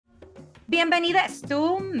Bienvenidas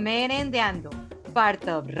to Merendeando, part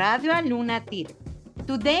of Radio Luna Theater.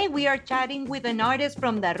 Today we are chatting with an artist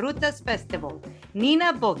from the Rutas Festival,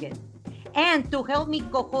 Nina Boget. And to help me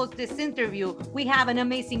co-host this interview, we have an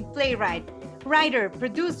amazing playwright, writer,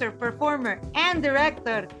 producer, performer, and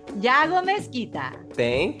director, Yago Mesquita.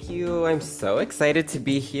 Thank you. I'm so excited to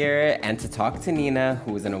be here and to talk to Nina,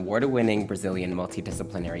 who is an award-winning Brazilian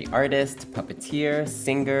multidisciplinary artist, puppeteer,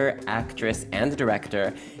 singer, actress, and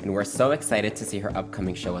director. And we're so excited to see her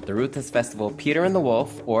upcoming show at the Rutas Festival, Peter and the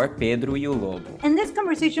Wolf, or Pedro y o Lobo. And this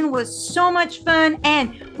conversation was so much fun,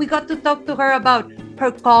 and we got to talk to her about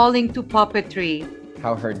her calling to puppetry,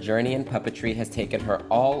 how her journey in puppetry has taken her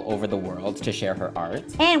all over the world to share her art.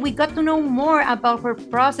 And we got to know more about her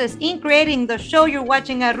process in creating the show you're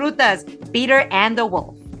watching at Rutas, Peter and the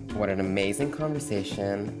Wolf. What an amazing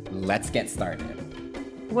conversation. Let's get started.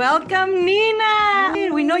 Welcome, Nina!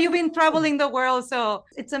 We know you've been traveling the world, so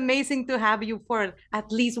it's amazing to have you for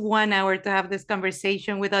at least 1 hour to have this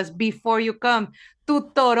conversation with us before you come to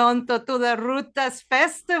Toronto, to the Rutas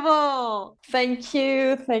Festival. Thank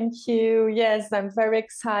you. Yes, I'm very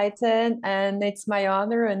excited, and it's my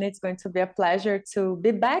honor, and it's going to be a pleasure to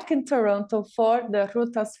be back in Toronto for the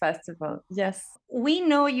Rutas Festival. Yes. We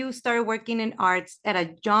know you started working in arts at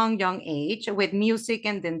a young age with music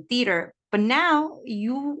and then theater, but now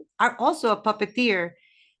you are also a puppeteer.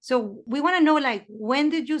 So we want to know, like, when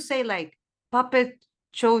did you say, like, puppet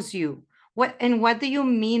chose you? What do you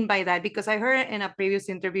mean by that? Because I heard in a previous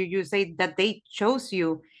interview you say that they chose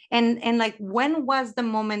you. And like, when was the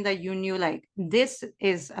moment that you knew, like, this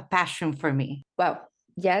is a passion for me? Well,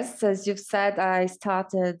 yes, as you've said, I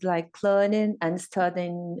started like learning and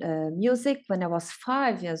studying music when I was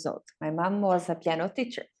 5 years old. My mom was a piano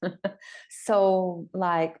teacher. So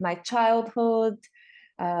like my childhood,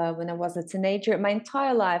 when I was a teenager, my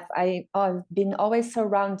entire life, I've been always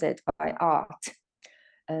surrounded by art.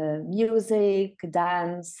 Music,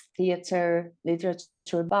 dance, theater,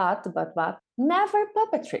 literature, but never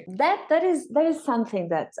puppetry. That is something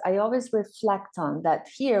that I always reflect on, that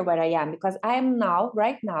here where I am, because I am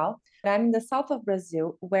right now, I'm in the south of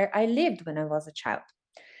Brazil, where I lived when I was a child.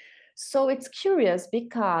 So it's curious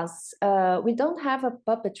because we don't have a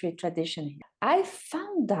puppetry tradition here. I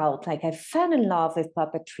found out, like I fell in love with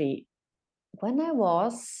puppetry when I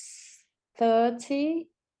was 30.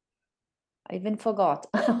 I even forgot.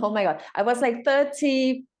 Oh my God. I was like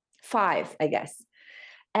 35, I guess.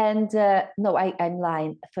 And no, I'm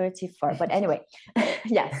lying, 34. But anyway,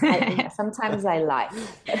 yes, sometimes I lie.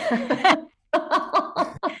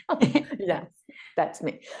 Yes, that's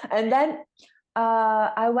me. And then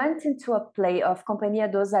I went into a play of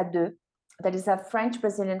Companhia dos A Deux. That is a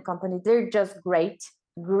French-Brazilian company. They're just great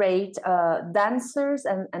dancers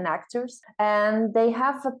and actors, and they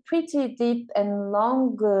have a pretty deep and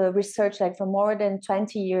long research, like for more than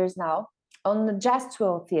 20 years now, on the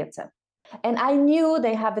gestual theater. And I knew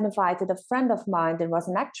they have invited a friend of mine that was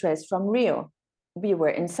an actress from Rio. We were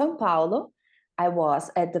in São Paulo. I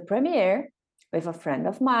was at the premiere with a friend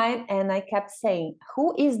of mine, and I kept saying,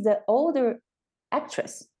 who is the older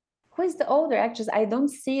actress? Who is the older actress? I don't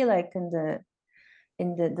see like in the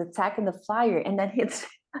tag and the flyer. And then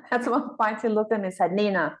at one point he looked at me and said,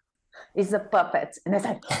 Nina, it's a puppet. And I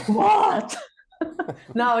said, what?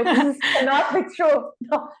 No, it cannot be true.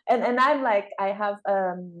 No. And I'm like,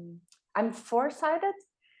 I'm foresighted.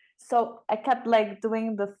 So I kept like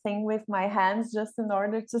doing the thing with my hands just in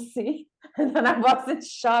order to see. And then I wasn't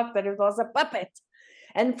shocked that it was a puppet.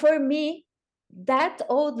 And for me, that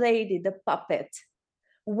old lady, the puppet,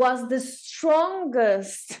 was the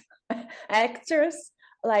strongest actors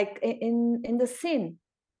like in the scene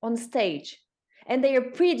on stage, and they are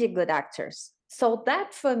pretty good actors. So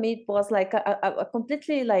that for me it was like a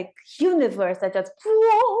completely like universe that just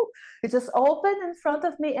it just opened in front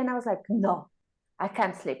of me, and I was like, no, I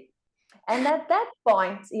can't sleep. And at that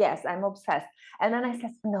point, yes, I'm obsessed. And then I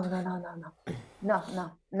said, no,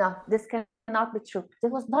 this cannot be true.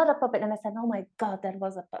 It was not a puppet. And I said, oh my God, that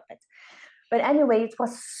was a puppet. But anyway, it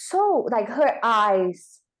was so like her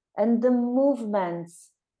eyes and the movements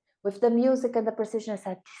with the music and the precision. I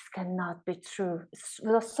said, this cannot be true. It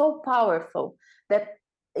was so powerful that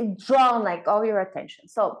it drawn like all your attention.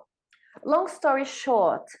 So long story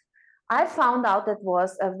short, I found out that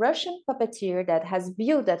was a Russian puppeteer that has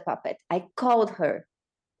built that puppet. I called her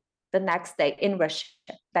the next day in Russian.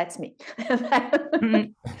 That's me.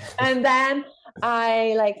 And then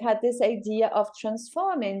I like had this idea of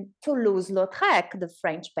transforming Toulouse-Lautrec, the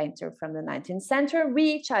French painter from the 19th century,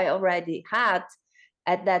 which I already had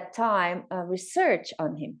at that time research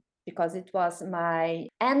on him, because it was my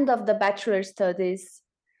end of the bachelor studies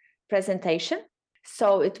presentation.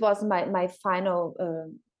 So it was my final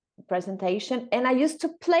presentation, and I used to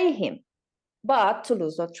play him. But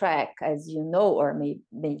Toulouse-Lautrec, as you know, or may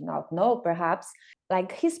not know perhaps,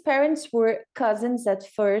 like his parents were cousins at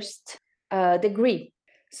first degree.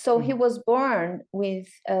 So he was born with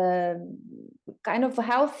kind of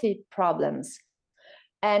healthy problems.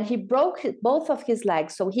 And he broke both of his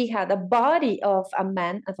legs. So he had a body of a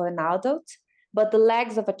man, of an adult, but the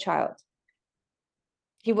legs of a child.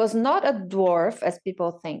 He was not a dwarf, as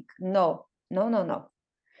people think. No.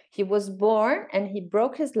 He was born and he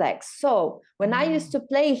broke his legs. So when I used to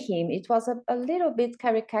play him, it was a little bit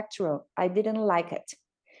caricatural. I didn't like it.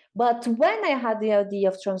 But when I had the idea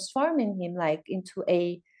of transforming him like into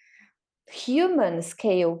a human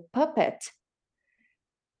scale puppet,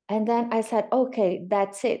 and then I said, okay,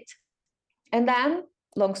 that's it. And then,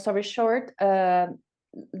 long story short,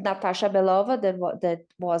 Natasha Belova, that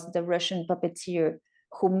was the Russian puppeteer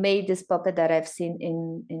who made this puppet that I've seen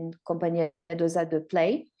in Compagnie dos Ados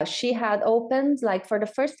play. She had opened, like for the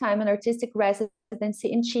first time, an artistic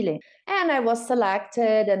residency in Chile. And I was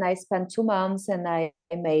selected, and I spent 2 months, and I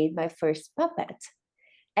made my first puppet.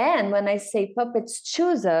 And when I say puppets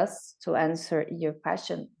choose us, to answer your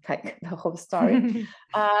question, like the whole story,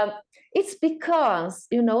 it's because,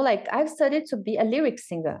 like I've studied to be a lyric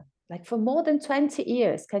singer, like for more than 20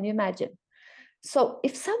 years. Can you imagine? So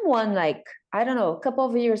if someone like, I don't know, a couple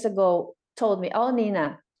of years ago told me, oh,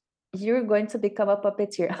 Nina, you're going to become a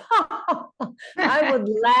puppeteer, I would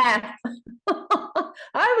laugh.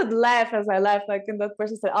 I would laugh as I laugh, like, and that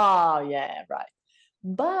person said, oh, yeah, right.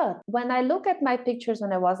 But when I look at my pictures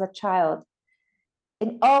when I was a child,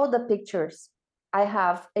 in all the pictures, I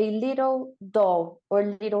have a little doll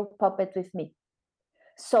or little puppet with me.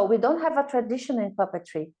 So we don't have a tradition in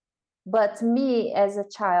puppetry. But me as a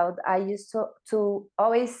child, I used to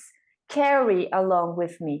always carry along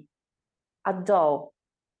with me a doll.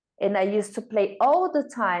 And I used to play all the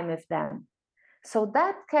time with them. So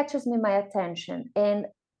that catches me my attention. And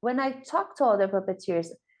when I talk to other puppeteers,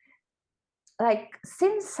 like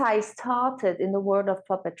since I started in the world of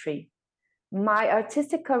puppetry, my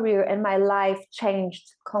artistic career and my life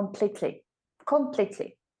changed completely.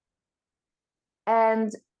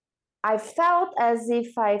 And I felt as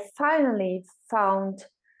if I finally found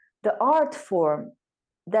the art form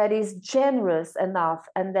that is generous enough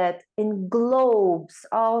and that englobes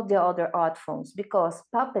all the other art forms, because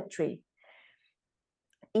puppetry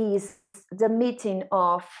is the meeting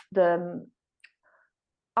of the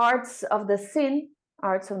arts of the scene,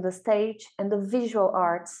 arts on the stage, and the visual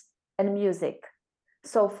arts and music.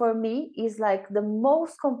 So for me, it's like the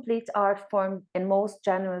most complete art form and most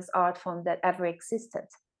generous art form that ever existed,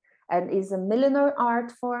 and is a millennial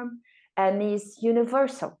art form and is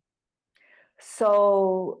universal.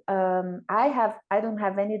 So I don't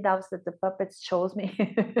have any doubts that the puppets chose me.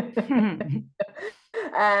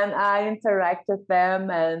 And I interact with them,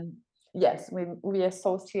 and yes, we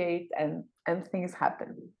associate, and things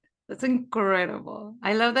happen. That's incredible.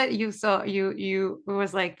 I love that you saw you it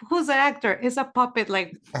was like, who's the actor? It's a puppet.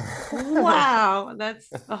 Like, wow, that's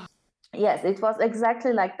Yes, it was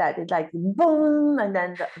exactly like that. It's like boom, and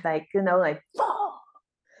then like like oh,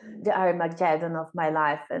 the Armageddon of my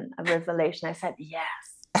life and a revelation. I said, yes,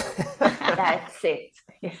 that's it.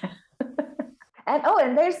 Yeah.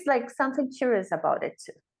 And there's like something curious about it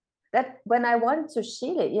too. That when I went to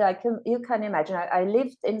Chile, you can imagine. I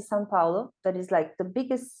lived in São Paulo, that is like the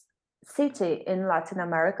biggest city in Latin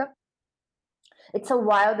America. It's a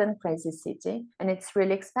wild and crazy city, and it's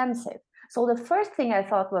really expensive. So the first thing I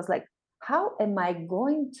thought was like, how am I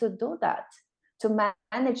going to do that? To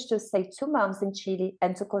manage to stay 2 months in Chile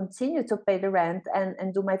and to continue to pay the rent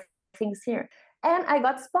and do my things here. And I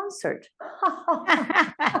got sponsored.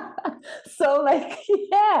 So like,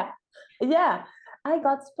 yeah, I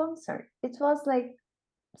got sponsored. It was like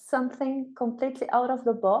something completely out of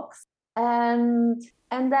the box. And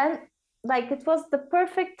then like it was the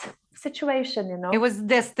perfect situation. It was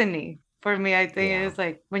destiny for me. I think it's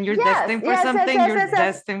like when you're Yes, destined for yes, something, yes, you're yes,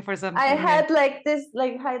 yes. destined for something. I had like this,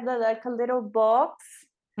 like had like a little box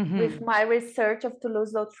with Mhm. my research of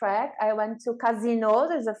Toulouse-Lautrec. I went to Casino.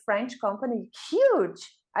 There's a French company, huge.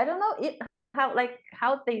 I don't know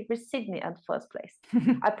how they received me at first place.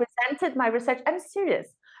 I presented my research. I'm serious.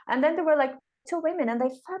 And then there were like 2 women, and they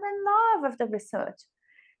fell in love with the research.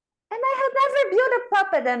 And I had never built a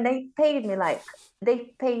puppet, and they paid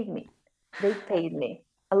me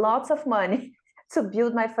a lot of money to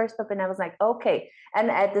build my first puppet. And I was like, okay. And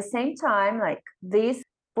at the same time, like this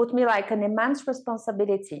put me like an immense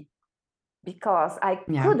responsibility, because I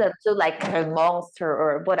couldn't do like a monster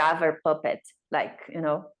or whatever puppet, like,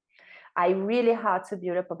 I really had to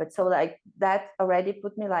build a puppet. So like that already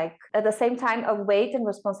put me like at the same time a weight and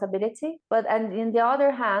responsibility. But and in the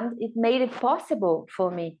other hand, it made it possible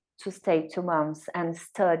for me to stay 2 months and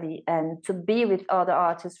study and to be with other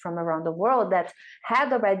artists from around the world that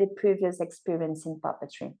had already previous experience in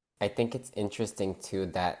puppetry. I think it's interesting too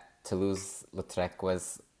that Toulouse-Lautrec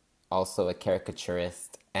was also a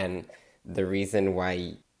caricaturist, and the reason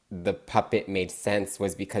why the puppet made sense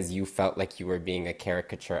was because you felt like you were being a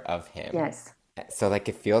caricature of him. Yes. So like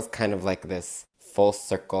it feels kind of like this full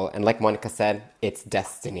circle, and like Monica said, it's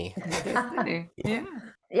destiny. Destiny. Yeah.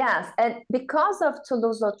 Yes, and because of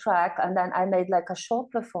Toulouse-Lautrec, and then I made like a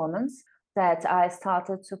short performance that I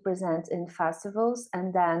started to present in festivals,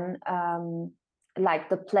 and then like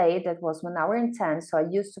the play that was 1 hour and 10. So I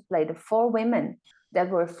used to play the 4 women that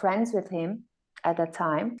were friends with him at the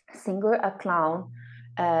time, a singer, a clown,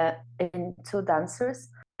 and 2 dancers,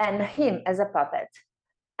 and him as a puppet.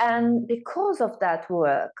 And because of that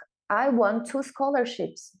work, I won 2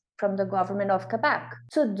 scholarships from the government of Quebec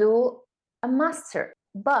to do a master.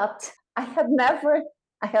 But I have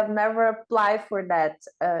never applied for that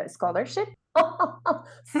scholarship.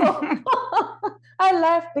 So I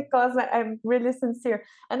left because I'm really sincere.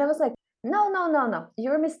 And I was like, no,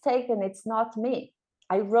 you're mistaken. It's not me.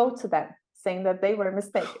 I wrote to them saying that they were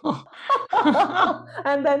mistaken.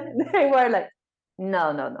 And then they were like,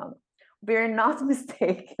 no, we're not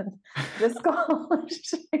mistaken. The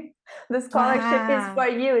scholarship is for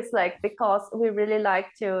you. It's like because we really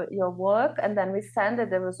liked your work, and then we sent it.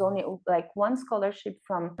 There was only like 1 scholarship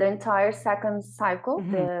from the entire second cycle,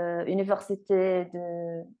 the Université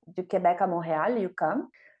du Québec à Montréal, UQAM.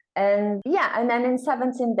 And yeah, and then in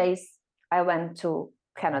 17 days I went to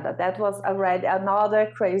Canada. That was already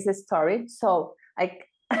another crazy story. So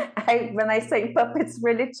when I say puppets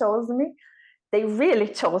really chose me, they really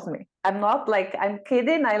chose me. I'm not like, I'm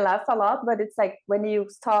kidding, I laugh a lot, but it's like when you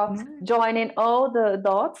start joining all the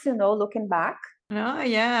dots, looking back. No,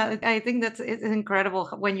 yeah, I think it's incredible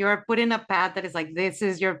when you're put in a path that is like, this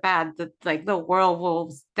is your path, that like the world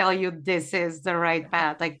will tell you this is the right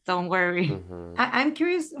path. Like, don't worry. Mm-hmm. I'm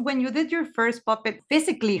curious, when you did your first puppet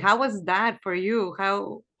physically, how was that for you?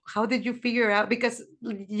 How did you figure out? Because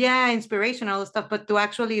yeah, inspirational stuff, but to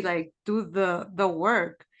actually like do the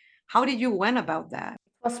work, how did you went about that?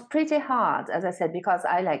 It was pretty hard, as I said, because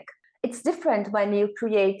it's different when you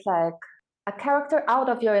create like a character out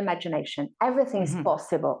of your imagination. Everything is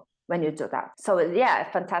possible when you do that. So yeah,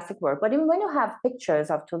 fantastic work. But even when you have pictures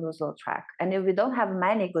of Toulouse-Lautrec, and if we don't have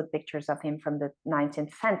many good pictures of him from the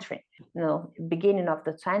 19th century, beginning of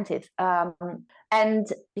the 20th, and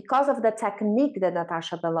because of the technique that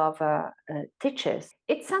Natasha Belova teaches,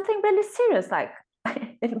 it's something really serious. Like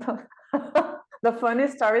the funny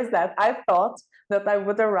story is that I thought that I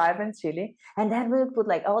would arrive in Chile, and then we would put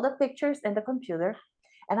like all the pictures in the computer.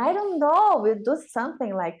 And I don't know, we'd do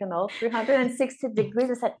something like, 360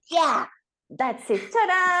 degrees. I said, yeah, that's it.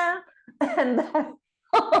 Ta-da! And then,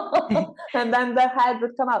 and then the head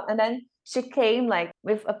would come out. And then she came like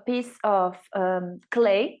with a piece of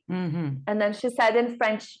clay. And then she said in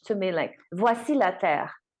French to me, like, voici la terre.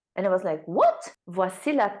 And I was like, what?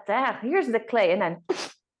 Voici la terre. Here's the clay. And then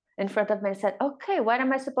in front of me, I said, okay, what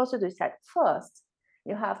am I supposed to do? He said, first,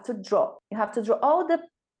 you have to draw. You have to draw all the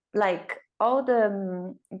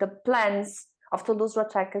plans of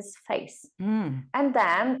Toulouse-Lautrec's face. And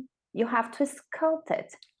then you have to sculpt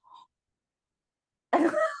it.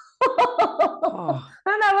 And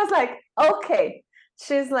I was like, okay.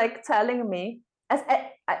 She's like telling me, as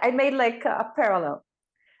I made like a parallel,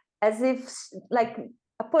 as if like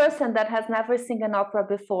a person that has never seen an opera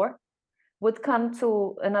before would come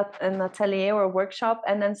to an atelier or a workshop,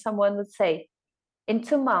 and then someone would say, in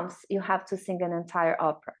 2 months, you have to sing an entire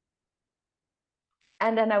opera.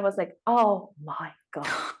 And then I was like, oh my God.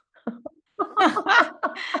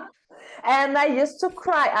 And I used to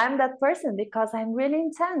cry. I'm that person because I'm really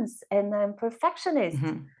intense and I'm perfectionist.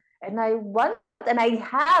 And I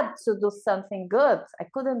had to do something good. I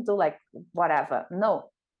couldn't do like whatever. No.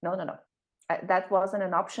 That wasn't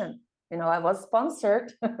an option. I was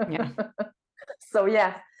sponsored. Yeah. So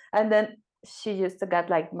yeah. And then she used to get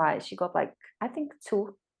she got like, I think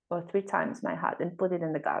 2 or 3 times my heart and put it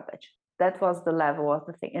in the garbage. That was the level of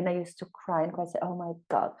the thing. And I used to cry and say, oh my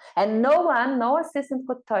God. And no assistant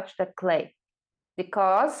could touch the clay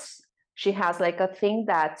because she has like a thing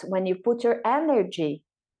that when you put your energy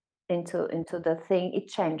into the thing, it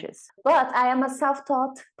changes. But I am a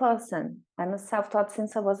self-taught person. I'm a self-taught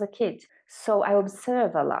since I was a kid. So I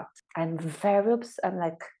observe a lot. I'm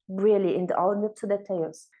like really all into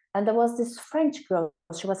details. And there was this French girl.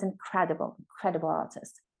 She was incredible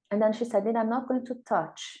artist. And then she said, I'm not going to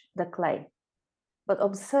touch the clay, but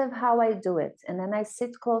observe how I do it. And then I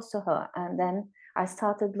sit close to her, and then I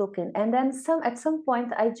started looking. And then at some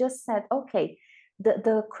point, I just said, okay,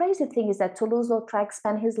 the crazy thing is that Toulouse-Lautrec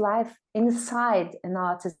spent his life inside an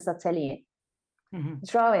artist's atelier,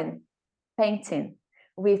 drawing, painting,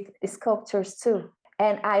 with sculptures too.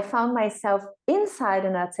 And I found myself inside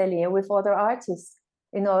an atelier with other artists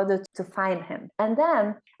in order to find him. And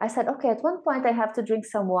then I said, okay, at one point I have to drink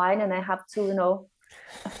some wine and I have to,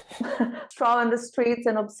 stroll on the streets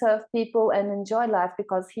and observe people and enjoy life,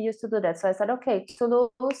 because he used to do that. So I said, okay,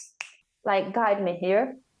 Toulouse, like, guide me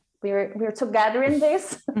here. We're together in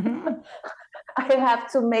this. I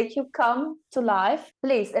have to make you come to life,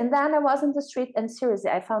 please. And then I was in the street, and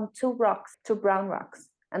seriously, I found two brown rocks.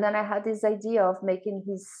 And then I had this idea of making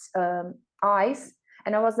his eyes.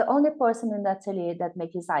 And I was the only person in the atelier that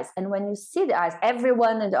made his eyes. And when you see the eyes,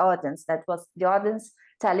 everyone in the audience, that was the audience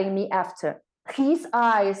telling me after, his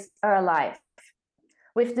eyes are alive.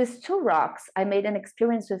 With these two rocks, I made an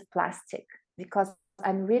experience with plastic, because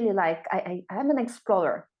I'm really like, I'm an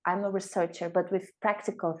explorer. I'm a researcher, but with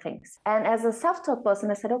practical things. And as a self-taught person,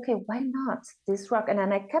 I said, okay, why not this rock? And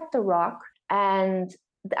then I kept the rock, and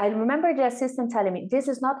I remember the assistant telling me, this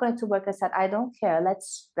is not going to work. I said, I don't care.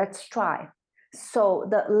 Let's try. So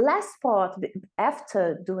the last part,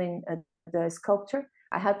 after doing the sculpture,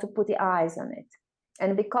 I had to put the eyes on it.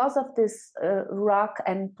 And because of this rock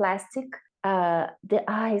and plastic, the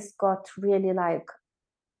eyes got really like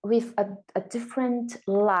with a different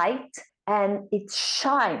light, and it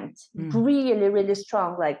shined really, really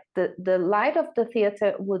strong. Like the light of the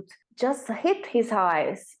theater would just hit his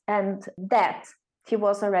eyes, and that he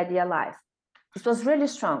was already alive. It was really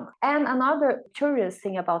strong. And another curious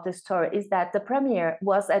thing about this story is that the premiere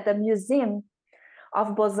was at the Museum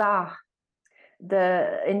of Beaux-Arts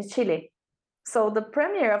in Chile. So the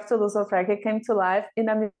premiere of Toulouse-Lautrec came to life in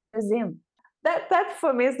a museum. That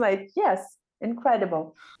for me is like, yes,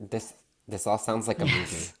 incredible. This all sounds like a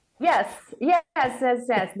movie. Yes.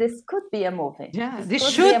 This could be a movie. Yeah, this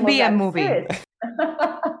should be a movie.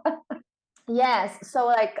 Yes. So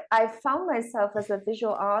like I found myself as a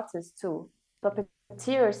visual artist too.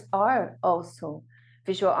 Puppeteers are also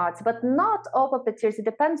visual arts, but not all puppeteers. It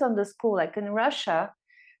depends on the school. Like in Russia,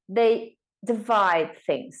 they divide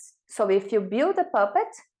things. So if you build a puppet,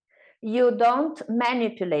 you don't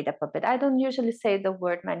manipulate a puppet. I don't usually say the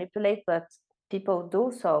word manipulate, but people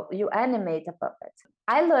do so. You animate a puppet.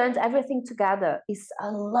 I learned everything together. It's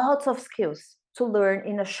a lot of skills to learn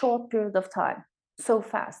in a short period of time, so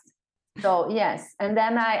fast. So yes, and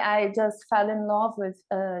then I just fell in love with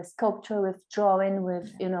sculpture, with drawing,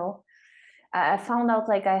 with, I found out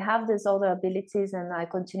like I have these other abilities, and I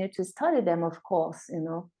continue to study them, of course,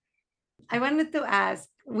 I wanted to ask,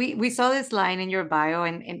 we saw this line in your bio,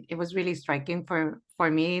 and it was really striking for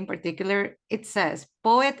me in particular. It says,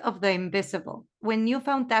 poet of the invisible. When new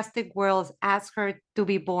fantastic worlds ask her to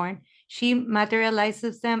be born, she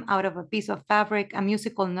materializes them out of a piece of fabric, a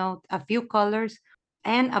musical note, a few colors,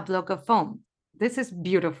 and a block of foam. This is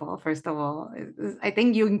beautiful, first of all. I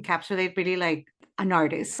think you encapsulate really like an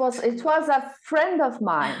artist. It was a friend of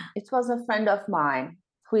mine. It was a friend of mine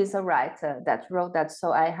who is a writer that wrote that.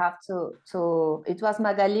 So I have to it was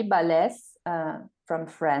Magali Balès from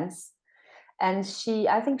France. And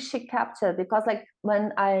I think she captured, because like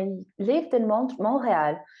when I lived in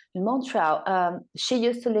Montreal, she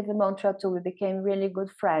used to live in Montreal too. We became really good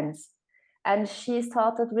friends. And she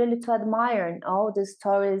started really to admire all the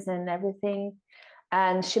stories and everything.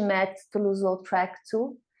 And she met Toulouse-Lautrec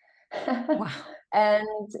too. Wow.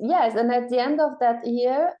 And yes, and at the end of that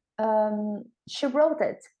year, she wrote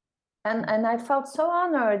it. And I felt so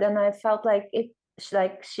honored, and I felt like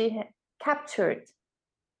she captured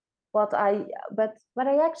what I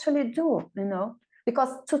actually do, because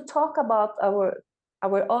to talk about our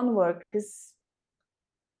own work is,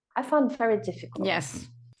 I found very difficult. Yes.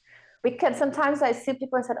 Sometimes I see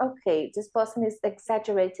people and say, okay, this person is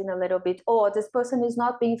exaggerating a little bit, or this person is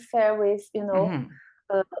not being fair with,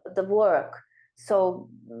 the work. So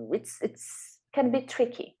it's can be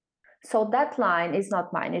tricky. So that line is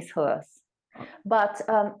not mine, it's hers. But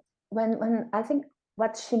when I think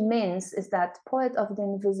what she means is that poet of the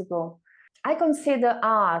invisible, I consider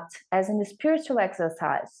art as a spiritual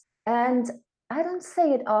exercise. And I don't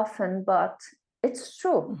say it often, but it's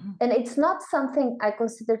true. Mm-hmm. And it's not something I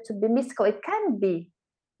consider to be mystical. It can be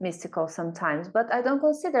mystical sometimes, but I don't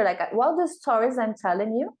consider the stories I'm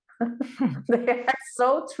telling you, they are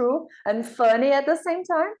so true and funny at the same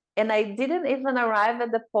time. And I didn't even arrive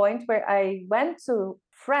at the point where I went to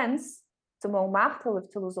France to Montmartre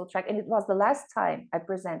with Toulouse-Lautrec, and it was the last time I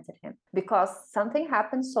presented him because something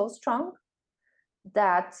happened so strong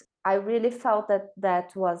that I really felt that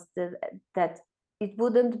it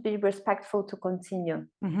wouldn't be respectful to continue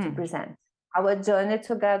to present our journey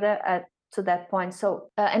together to that point.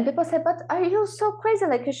 So and people say, but are you so crazy?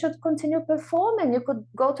 Like, you should continue performing. You could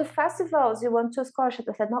go to festivals. You want to scholarship.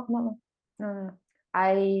 I said, no.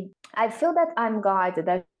 I feel that I'm guided.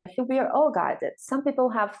 I feel we are all guided. Some people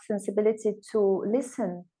have sensibility to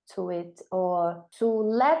listen to it or to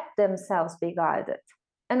let themselves be guided,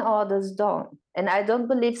 and others don't. And I don't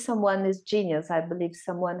believe someone is genius. I believe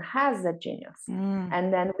someone has a genius.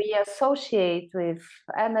 And then we associate with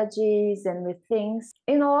energies and with things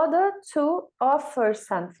in order to offer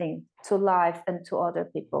something to life and to other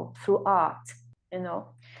people through art,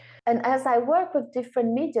 And as I work with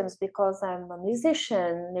different mediums, because I'm a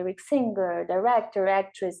musician, lyric singer, director,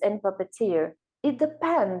 actress, and puppeteer, it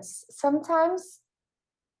depends. Sometimes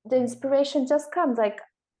the inspiration just comes like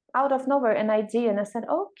out of nowhere, an idea, and I said,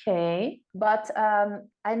 okay. But I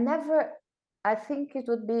think it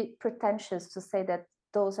would be pretentious to say that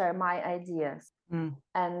those are my ideas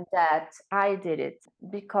and that I did it,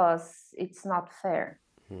 because it's not fair.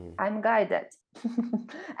 I'm guided.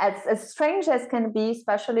 As strange as can be,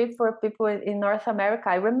 especially for people in North America.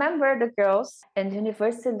 I remember the girls in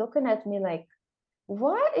university looking at me like,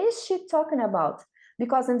 what is she talking about?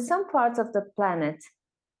 Because in some parts of the planet,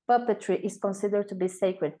 puppetry is considered to be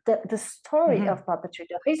sacred. The story of puppetry,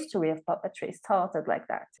 the history of puppetry is taught like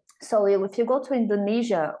that. So if you go to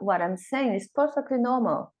Indonesia, what I'm saying is perfectly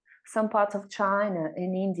normal. Some parts of China,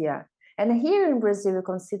 in India. And here in Brazil, we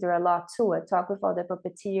consider a lot too. I talk with other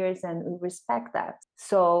puppeteers and we respect that.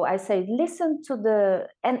 So I say, listen to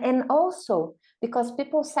and also because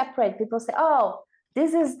people separate, people say, oh,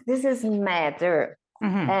 this is matter.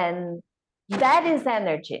 And that is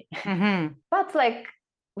energy. But like,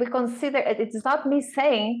 we consider it's not me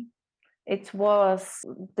saying, it was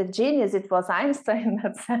the genius, it was Einstein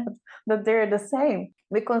that said that they're the same.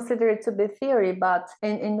 We consider it to be theory, but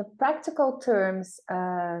in the practical terms,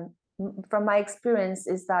 from my experience,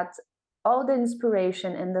 is that all the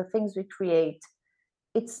inspiration and the things we create,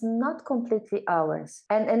 it's not completely ours.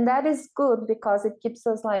 And that is good because it keeps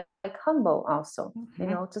us like humble also,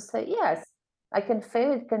 to say, yes, I can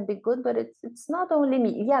fail, it can be good, but it's not only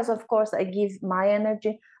me. Yes, of course, I give my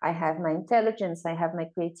energy, I have my intelligence, I have my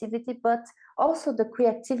creativity, but also the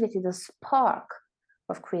creativity, the spark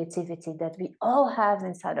of creativity that we all have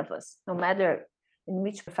inside of us, no matter in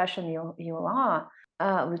which profession you are,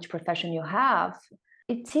 which profession you have.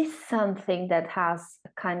 It is something that has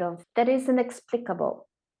that is inexplicable.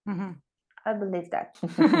 I believe that.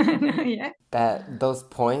 That those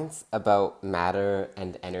points about matter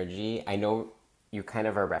and energy, I know you kind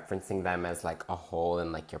of are referencing them as like a whole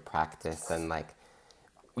in like your practice and like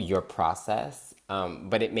your process.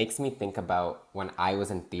 But it makes me think about when I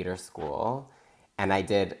was in theater school and I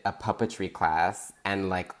did a puppetry class, and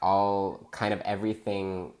like all kind of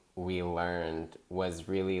everything we learned was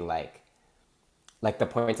really like the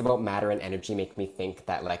points about matter and energy make me think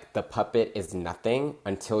that like the puppet is nothing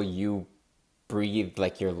until you breathe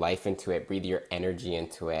like your life into it, breathe your energy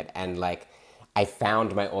into it. And like I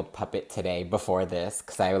found my old puppet today before this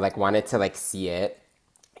because I like wanted to like see it,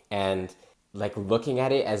 and like looking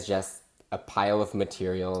at it as just a pile of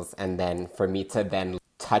materials, and then for me to then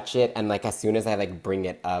touch it, and like as soon as I like bring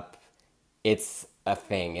it up, it's a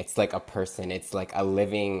thing, it's like a person, it's like a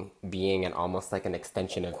living being and almost like an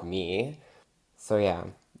extension of me. So yeah,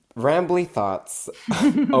 rambly thoughts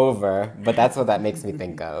over, but that's what that makes me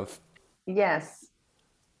think of. Yes.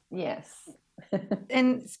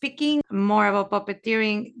 And speaking more about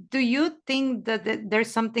puppeteering, do you think that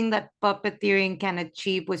there's something that puppeteering can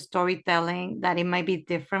achieve with storytelling that it might be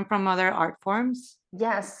different from other art forms?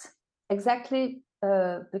 Yes, exactly,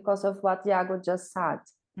 because of what Iago just said.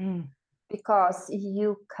 Because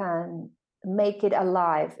you can make it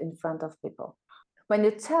alive in front of people. When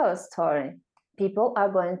you tell a story, people are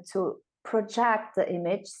going to project the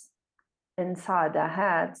image inside their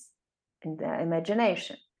heads, in their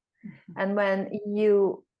imagination. And when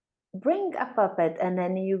you bring a puppet and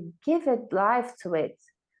then you give it life to it,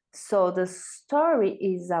 so the story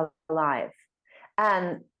is alive.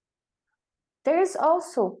 And there is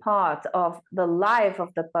also part of the life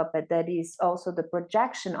of the puppet that is also the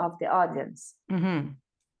projection of the audience.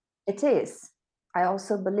 It is. I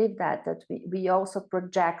also believe that we also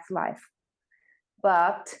project life.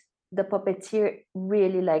 But the puppeteer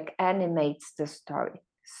really like animates the story.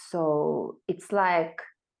 So it's like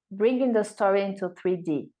bringing the story into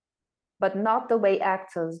 3D, but not the way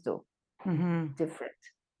actors do. Different.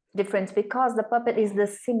 different because the puppet is the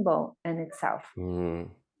symbol in itself. Mm.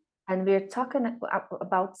 And we're talking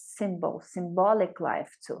about symbolic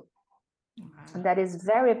life too. And that is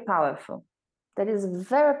very powerful. That is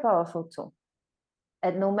very powerful too.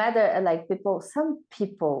 And no matter like some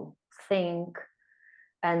people think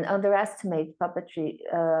and underestimate puppetry,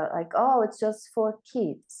 like, oh, it's just for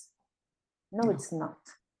kids. No, it's not.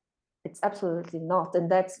 It's absolutely not. And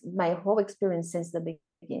that's my whole experience since the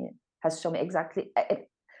beginning has shown me exactly,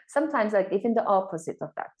 sometimes like even the opposite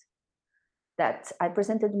of that I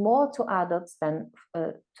presented more to adults than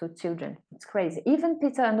to children. It's crazy. Even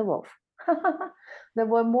Peter and the Wolf. There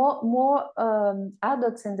were more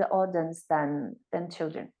adults in the audience than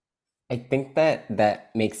children. I think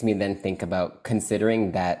that makes me then think about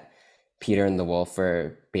considering that Peter and the Wolf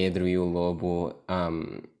or Pedro y o Lobo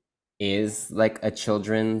is like a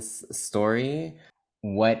children's story.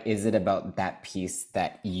 What is it about that piece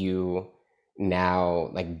that you now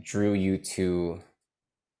like drew you to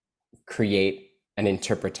create an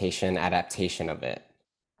interpretation, adaptation of it?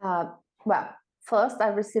 Well, first I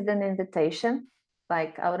received an invitation,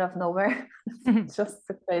 like out of nowhere. Just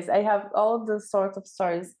crazy. I have all the sorts of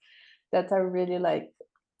stories that are really like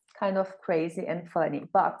kind of crazy and funny.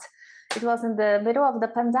 But it was in the middle of the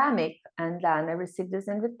pandemic, and then I received this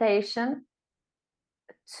invitation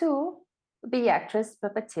to be actress,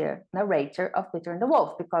 puppeteer, narrator of Peter and the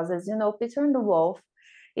Wolf, because as you know, Peter and the Wolf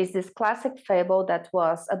is this classic fable that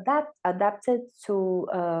was adapted to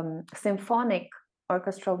symphonic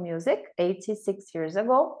orchestral music 86 years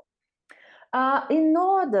ago, in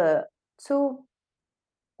order to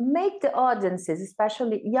make the audiences,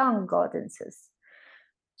 especially young audiences,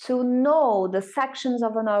 to know the sections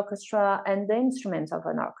of an orchestra and the instruments of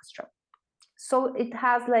an orchestra. So it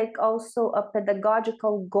has like also a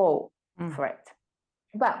pedagogical goal for it.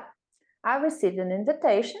 Well, I received an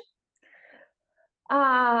invitation.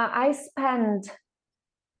 I spent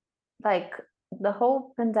like the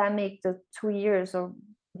whole pandemic, the 2 years or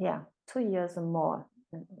 2 years or more,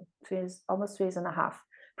 2 years, almost 2 years and a half,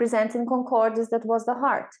 presenting Concordes. That was the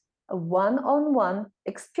heart, a one-on-one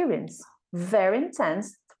experience, very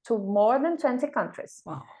intense, to more than 20 countries.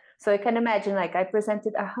 Wow. So you can imagine, like I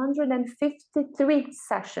presented 153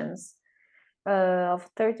 sessions of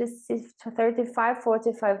 35,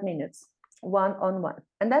 45 minutes, one-on-one.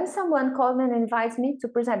 And then someone called me and invited me to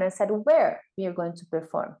present. I said, where we are going to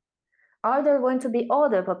perform? Are there going to be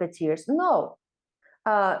other puppeteers? No.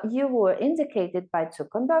 You were indicated by two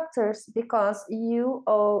conductors because you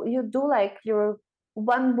do like your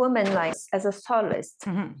one woman lines as a soloist.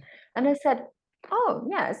 Mm-hmm. And I said, oh,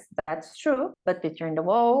 yes, that's true. But Peter and the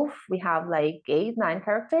Wolf, we have like 8, 9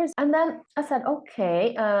 characters. And then I said,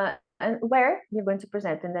 okay, and where you're going to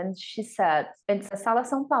present? And then she said, it's Sala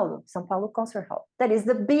São Paulo Concert Hall. That is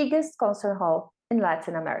the biggest concert hall in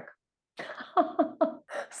Latin America.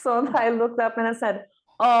 So I looked up and I said,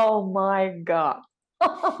 oh my God.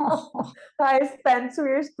 I spent 2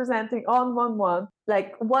 years presenting on one,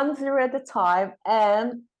 like 1 0 at a time.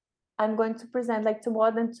 And I'm going to present like to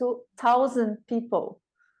more than 2,000 people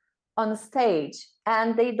on stage,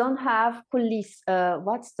 and they don't have coulisses.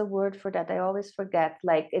 What's the word for that? I always forget.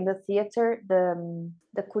 Like in the theater, the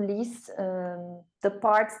coulisses, the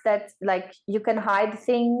parts that like you can hide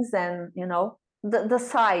things, and you know the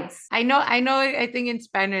sides. I know. I think in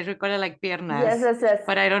Spanish we call it like piernas. Yes.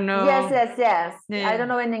 But I don't know. Yes. Yeah. I don't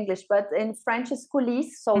know in English, but in French it's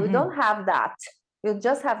coulisses. So we don't have that. You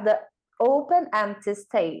just have the open, empty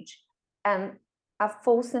stage and a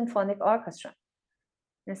full symphonic orchestra.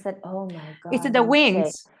 And I said, oh my God. Is it the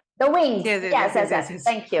wings? The wings. Yes.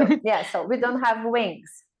 Thank you. Yeah, so we don't have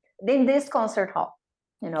wings in this concert hall.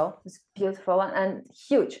 You know, it's beautiful and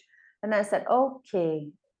huge. And I said,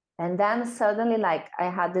 okay. And then suddenly, like,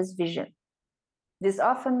 I had this vision. This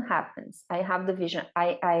often happens. I have the vision.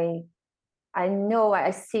 I know,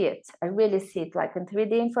 I see it. I really see it like in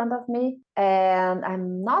 3D in front of me. And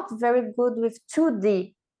I'm not very good with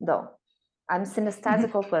 2D though. I'm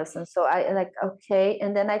synesthetical person. So I like, okay.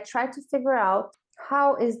 And then I try to figure out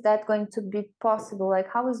how is that going to be possible? Like,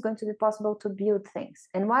 how is going to be possible to build things?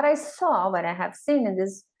 And what I saw, what I have seen in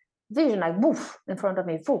this vision, like woof, in front of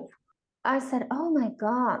me, woof. I said, oh my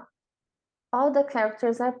God, all the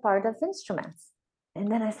characters are part of instruments.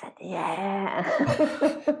 And then I said, yeah.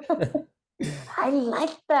 I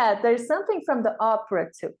like that. There's something from the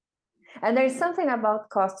opera too. And there's something about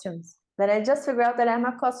costumes that I just figured out that I'm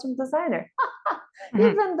a costume designer.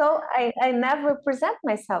 Even though I never present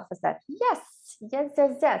myself as that. Yes.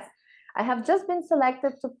 I have just been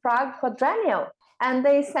selected to Prague Quadrennial, and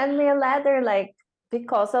they sent me a letter like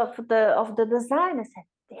because of the design. I said,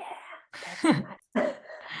 yeah, that's nice.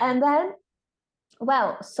 And then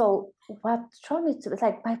Well, so what drew me to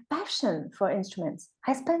like my passion for instruments.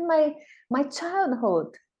 I spent my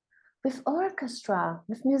childhood with orchestra,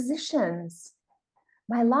 with musicians.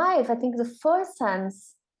 My life, I think the first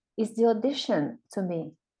sense is the audition to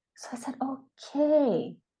me. So I said,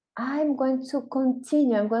 okay, I'm going to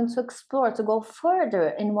continue, I'm going to explore, to go further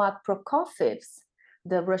in what Prokofiev's,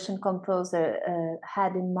 the Russian composer,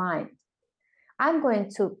 had in mind. I'm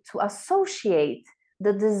going to associate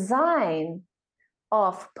the design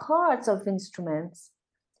of parts of instruments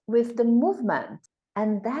with the movement.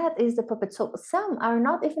 And that is the puppet. So some are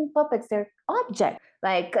not even puppets, they're objects,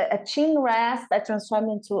 like a chin rest that transform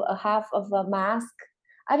into a half of a mask.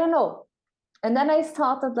 I don't know. And then I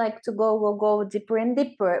started like to go deeper and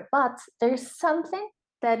deeper. But there's something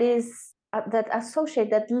that is that associate,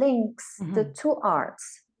 that links the two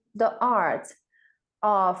arts. The art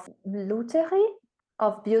of lutherie,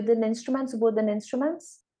 of building instruments, wooden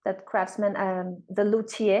instruments, that craftsman, the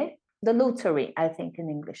luthier, the lutherie, I think in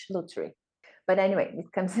English, lutherie. But anyway,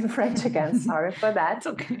 it comes in French again, sorry for that. It's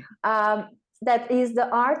okay. That is the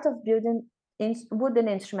art of building wooden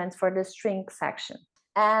instruments for the string section.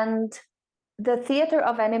 And the theater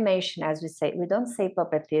of animation, as we say, we don't say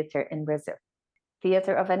puppet theater in Brazil.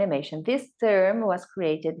 Theater of animation. This term was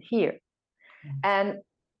created here. And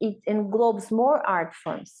it englobes more art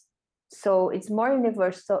forms. So it's more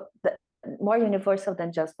universal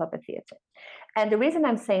than just puppet theater. And the reason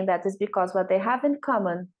I'm saying that is because what they have in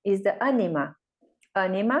common is the anima.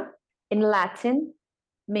 Anima in Latin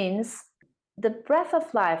means the breath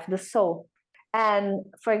of life, the soul. And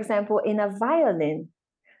for example, in a violin,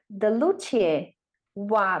 the luthier,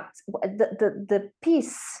 the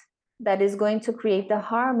piece that is going to create the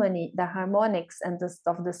harmony, the harmonics and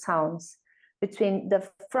of the sounds between the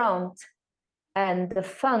front and the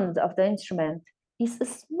fond of the instrument is a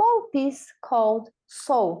small piece called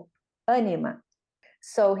soul, anima.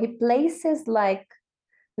 So he places like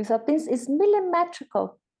with a piece is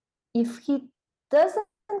millimetrical. If he doesn't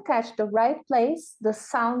catch the right place, the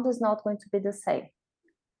sound is not going to be the same.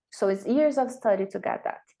 So it's years of study to get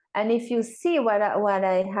that. And if you see what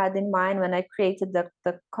I had in mind when I created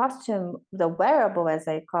the costume, the wearable, as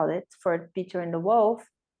I call it, for Peter and the Wolf,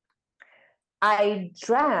 I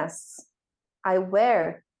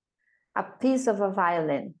wear a piece of a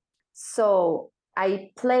violin. So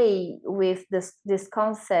I play with this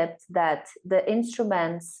concept that the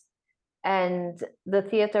instruments and the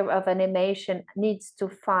theater of animation needs to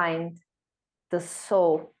find the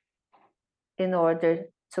soul in order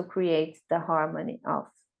to create the harmony of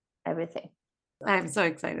everything. I'm so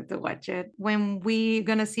excited to watch it. When we're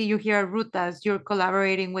gonna see you here at Rutas, you're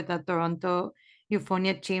collaborating with the Toronto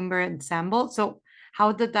Euphonia Chamber Ensemble. So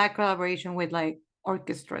how did that collaboration with like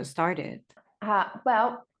orchestra started?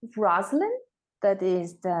 Well, Rosalind, that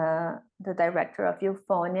is the director of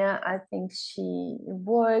Euphonia, I think she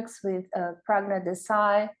works with Pragna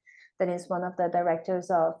Desai, that is one of the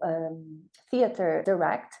directors of Theater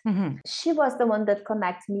Direct. She was the one that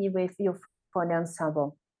connected me with Euphonia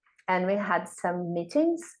Ensemble. And we had some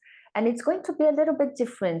meetings, and it's going to be a little bit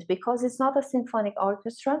different because it's not a symphonic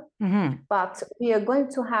orchestra, but we are going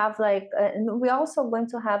to have like, we're also going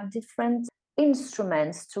to have different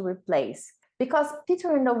instruments to replace. Because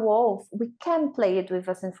Peter and the Wolf, we can play it with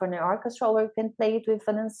a symphony orchestra, or we can play it with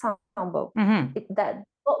an ensemble.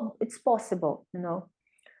 It's possible,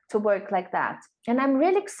 to work like that. And I'm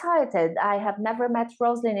really excited. I have never met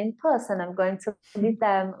Rosalind in person. I'm going to meet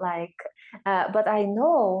them but I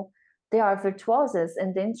know they are virtuosos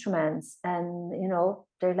in the instruments, and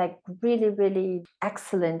they're like really, really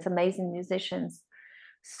excellent, amazing musicians.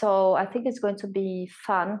 So I think it's going to be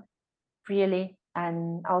fun, really,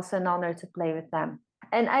 and also an honor to play with them.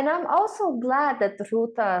 And I'm also glad that the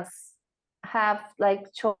Rutas have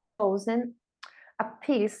chosen a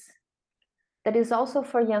piece that is also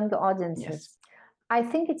for younger audiences. Yes. I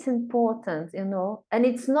think it's important, and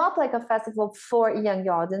it's not like a festival for young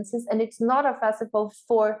audiences, and it's not a festival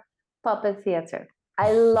for puppet theater.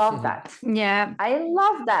 I love that. Yeah. I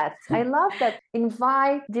love that. I love that.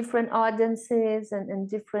 Invite different audiences and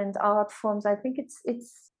different art forms. I think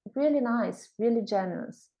it's really nice, really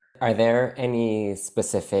generous. Are there any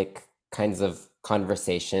specific kinds of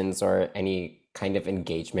conversations or any kind of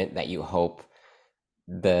engagement that you hope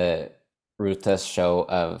the Rutas show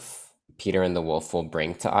of Peter and the Wolf will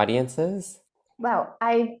bring to audiences? Well,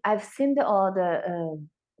 I've seen all the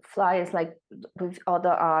flyers with other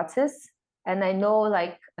artists, and I know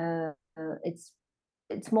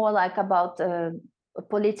it's more about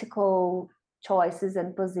political choices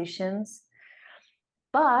and positions.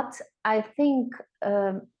 But I think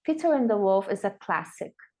Peter and the Wolf is a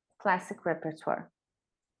classic repertoire.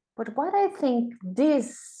 But what I think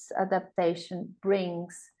this adaptation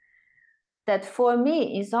brings, that for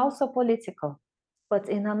me is also political, but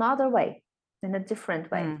in another way, in a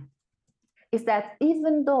different way, is that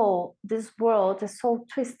even though this world is so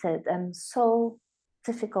twisted and so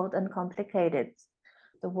difficult and complicated,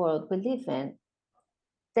 the world we live in,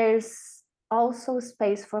 there's also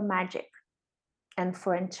space for magic and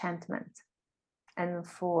for enchantment and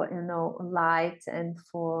for, light, and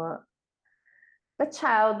for the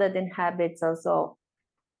child that inhabits us all.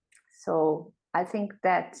 So I think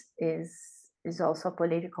that is also a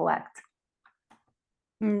political act.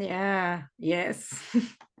 Yeah, yes.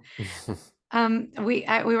 We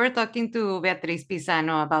were talking to Beatriz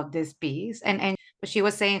Pisano about this piece, and she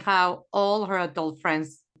was saying how all her adult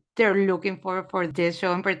friends, they're looking for this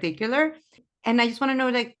show in particular. And I just want to know,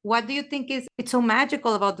 like, what do you think is it's so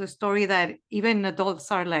magical about the story that even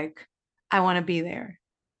adults are like, I want to be there?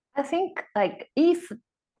 I think like if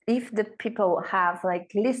the people have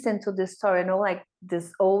like listened to the story, like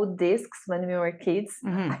these old discs when we were kids,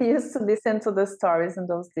 I used to listen to the stories in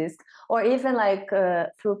those discs, or even like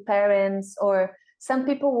through parents, or some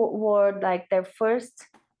people were like their first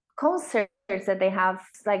concerts that they have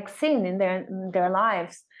like seen in their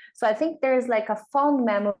lives. So I think there is like a fond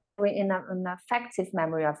memory in an affective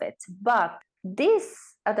memory of it. But this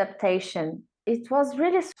adaptation, it was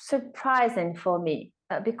really surprising for me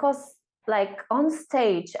because like on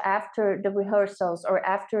stage after the rehearsals or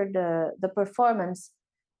after the performance,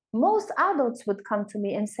 most adults would come to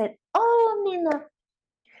me and said, "Oh, Nina,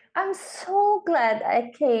 I'm so glad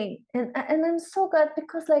I came, and I'm so glad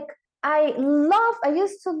because like I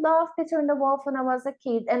used to love Peter and the Wolf when I was a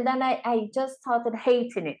kid, and then I just started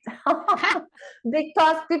hating it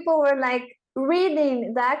because people were like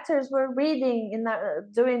reading, the actors were reading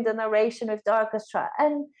during the narration with the orchestra,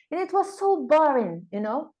 and it was so boring,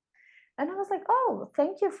 And I was like, oh,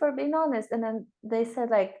 thank you for being honest. And then they said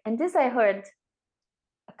like, and this I heard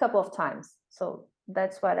a couple of times, so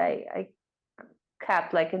that's what I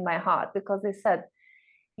kept like in my heart, because they said,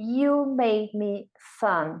 you made me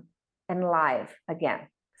fun and live again.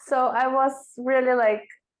 So I was really like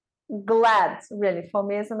glad, really, for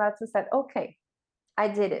me as an artist, said, okay, I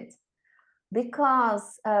did it.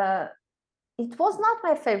 Because it was not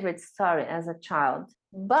my favorite story as a child,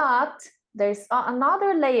 but there's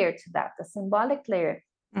another layer to that, a symbolic layer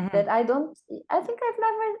that I think I've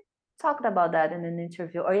never talked about that in an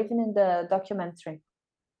interview or even in the documentary.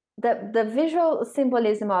 The visual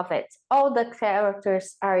symbolism of it, all the characters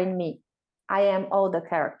are in me. I am all the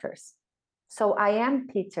characters. So I am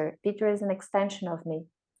Peter. Peter is an extension of me.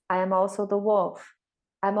 I am also the wolf.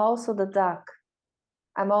 I'm also the duck.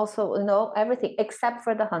 I'm also, everything except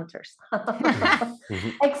for the hunters.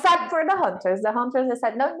 Except for the hunters. The hunters, I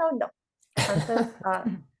said, no. Hunters,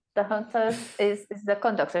 the hunters is the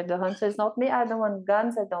conductor. The hunter is not me. I don't want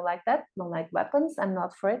guns. I don't like that. I don't like weapons. I'm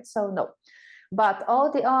not for it. So no. But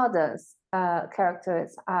all the others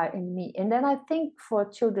characters are in me. And then I think for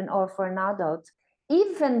children or for an adult,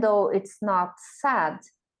 even though it's not sad,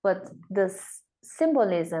 but the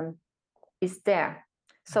symbolism is there.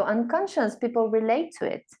 So unconscious people relate to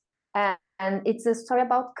it. And it's a story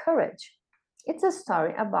about courage. It's a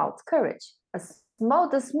story about courage.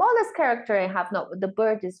 The smallest character I have, no, the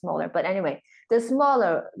bird is smaller, but anyway, the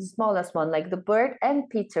smallest one, like the bird and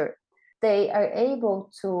Peter, they are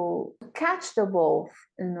able to catch the wolf,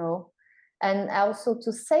 and also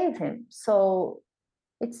to save him. So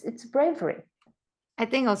it's bravery. I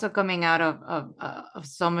think also coming out of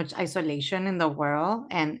so much isolation in the world,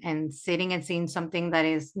 and sitting and seeing something that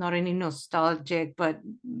is not only nostalgic but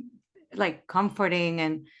like comforting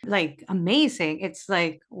and like amazing. It's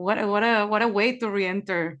like what a way to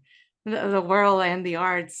re-enter the world and the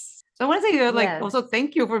arts. So I want to say like also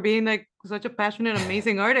thank you for being like such a passionate,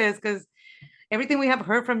 amazing artist, because everything we have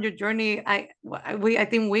heard from your journey, I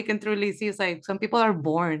think we can truly see is like some people are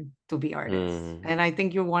born to be artists, and I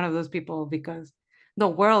think you're one of those people, because the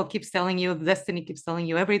world keeps telling you, destiny keeps telling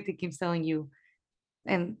you, everything keeps telling you,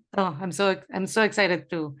 and I'm so excited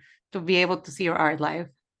to be able to see your art live.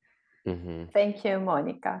 Thank you,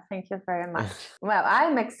 Monica. Thank you very much. Well,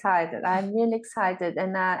 I'm excited. I'm really excited,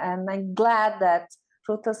 and I'm glad that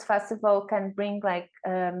Frutas Festival can bring like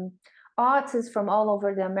artists from all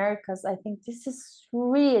over the Americas. I think this is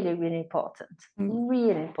really, really important.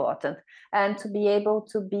 Really important, and to be able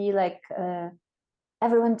to be like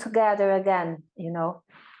everyone together again,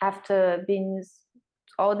 after being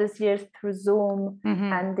all these years through Zoom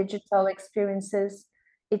and digital experiences.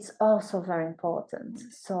 It's also very important.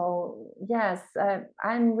 So yes,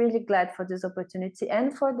 I'm really glad for this opportunity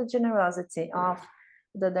and for the generosity of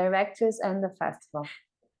the directors and the festival.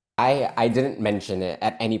 I didn't mention it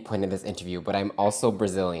at any point in this interview, but I'm also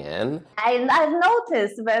Brazilian. I've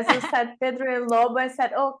noticed, but as you said Pedro and Lobo, I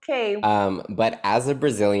said, okay. But as a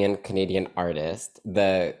Brazilian Canadian artist,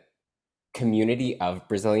 the community of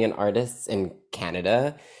Brazilian artists in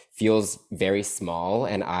Canada feels very small,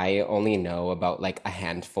 and I only know about like a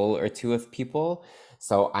handful or two of people.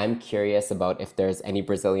 So I'm curious about if there's any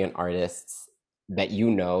Brazilian artists that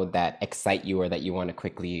you know that excite you or that you want to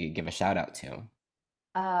quickly give a shout out to.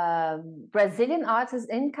 Brazilian artists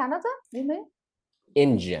in Canada, you mean?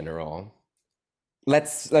 In general.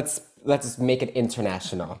 Let's make it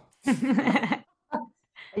international.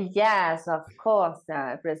 Yes, of course,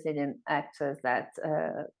 Brazilian actors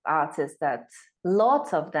artists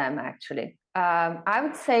lots of them actually. I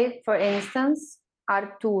would say, for instance,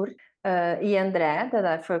 Arthur e André, that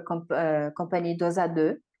are for Compagnie Dos à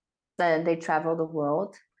Deux, they travel the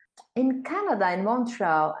world. In Canada, in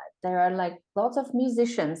Montreal, there are like lots of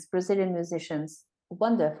musicians, Brazilian musicians,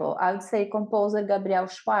 wonderful. I would say composer Gabriel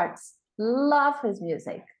Schwartz, love his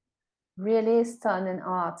music, really stunning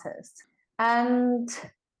artist. And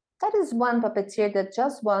that is one puppeteer that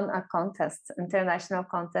just won a contest, international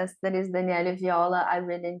contest. That is Daniele Viola. I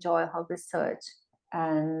really enjoy her research.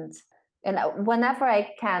 And whenever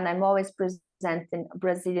I can, I'm always presenting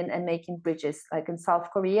Brazilian and making bridges. Like in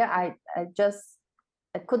South Korea, I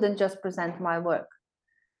couldn't just present my work.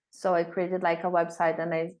 So I created like a website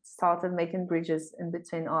and I started making bridges in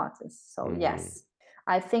between artists. So yes,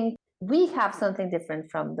 I think we have something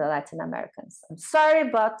different from the Latin Americans. I'm sorry,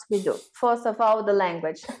 but we do. First of all, the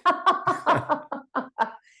language.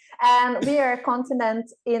 And we are a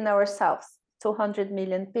continent in ourselves, 200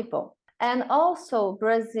 million people. And also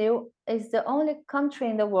Brazil is the only country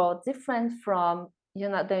in the world different from the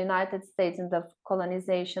United States in the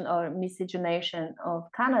colonization or miscegenation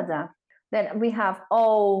of Canada. Then we have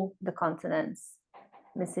all the continents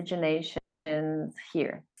miscegenation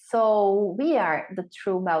here. So we are the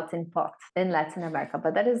true melting pot in Latin America,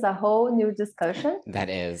 but that is a whole new discussion. That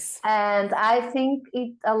is. And I think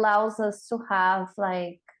it allows us to have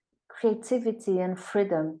like creativity and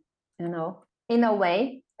freedom, in a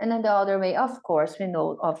way. And in the other way, of course, we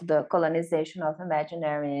know of the colonization of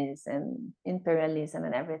imaginaries and imperialism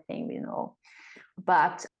and everything, we know.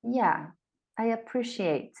 But yeah, I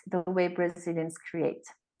appreciate the way Brazilians create.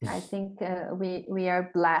 I think we are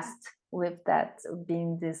blessed with that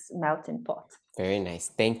being this melting pot. Very nice.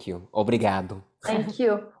 Thank you. Obrigado. Thank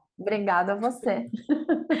you. Obrigado a você.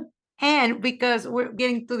 And because we're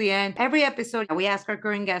getting to the end, every episode we ask our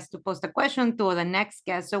current guests to post a question to the next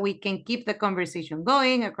guest so we can keep the conversation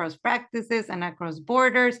going across practices and across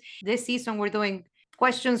borders. This season, we're doing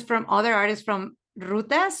questions from other artists from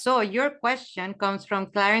Ruta. So your question comes from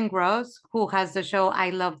Clarence Gross, who has the show I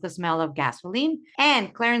Love the Smell of Gasoline.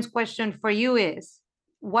 And Clarence's question for you is,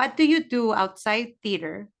 what do you do outside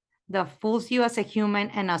theater that fools you as a human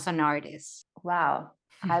and as an artist? Wow.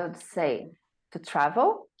 I would say to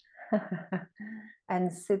travel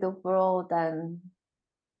and see the world and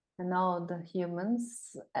all the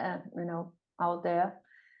humans, out there,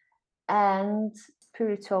 and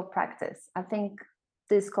spiritual practice. I think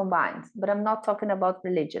this combined, but I'm not talking about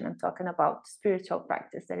religion. I'm talking about spiritual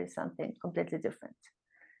practice. That is something completely different.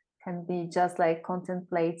 Can be just like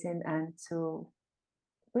contemplating and to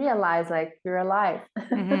realize like you're alive.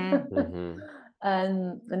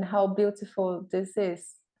 And how beautiful this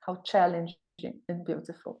is, how challenging and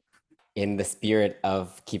beautiful. In the spirit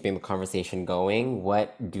of keeping the conversation going,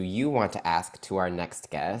 what do you want to ask to our next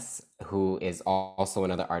guest, who is also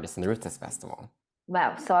another artist in the Rutas Festival?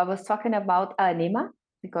 Well, so I was talking about Anima,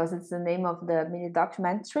 because it's the name of the mini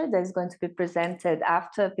documentary that is going to be presented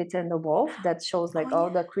after Peter and the Wolf, that shows like all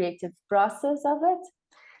the creative process of it.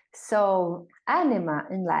 So anima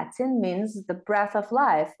in Latin means the breath of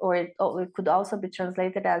life, or it could also be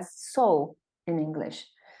translated as soul in English.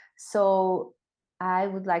 So I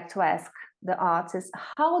would like to ask the artist,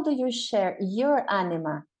 how do you share your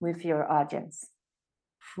anima with your audience?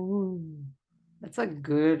 Ooh, that's a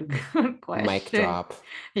good question. Mic drop.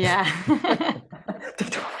 Yeah.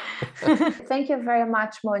 Thank you very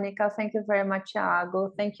much, Monica. Thank you very much,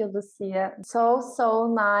 Thiago. Thank you, Lucia.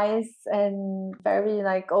 So nice and very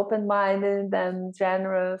like open-minded and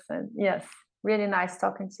generous. And yes, really nice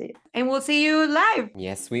talking to you. And we'll see you live.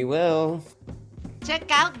 Yes, we will.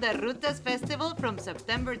 Check out the Rutas Festival from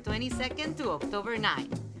September 22nd to October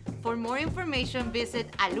 9th. For more information,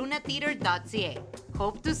 visit alunatheater.ca.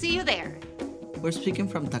 Hope to see you there. We're speaking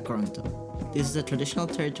from Tacoronto. This is the traditional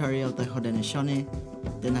territory of the Haudenosaunee,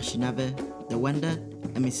 the Anishinaabe, the Wendat,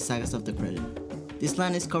 and Mississaugas of the Credit. This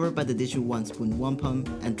land is covered by the Didgeridoo One Spoon Wampum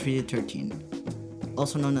and Treaty 13,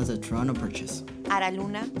 also known as the Toronto Purchase. At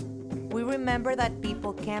Aluna, we remember that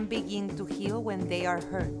people can begin to heal when they are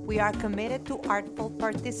hurt. We are committed to artful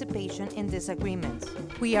participation in disagreements.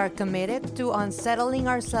 We are committed to unsettling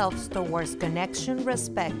ourselves towards connection,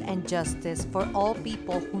 respect, and justice for all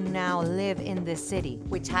people who now live in this city,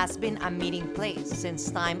 which has been a meeting place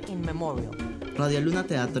since time immemorial. Radio Luna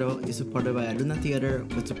Teatro is supported by Aluna Theatre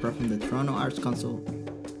with support from the Toronto Arts Council,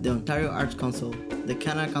 the Ontario Arts Council, the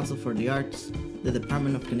Canada Council for the Arts, the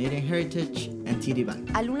Department of Canadian Heritage, and TD Bank.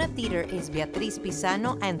 Aluna Theater is Beatriz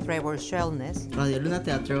Pisano and Trevor Shelness. Radio Luna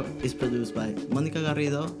Teatro is produced by Mónica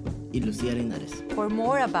Garrido y Lucía Linares. For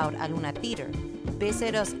more about Aluna Theater,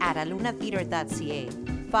 visit us at alunatheater.ca,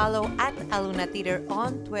 follow at Aluna Theater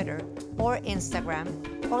on Twitter or Instagram,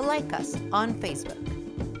 or like us on Facebook.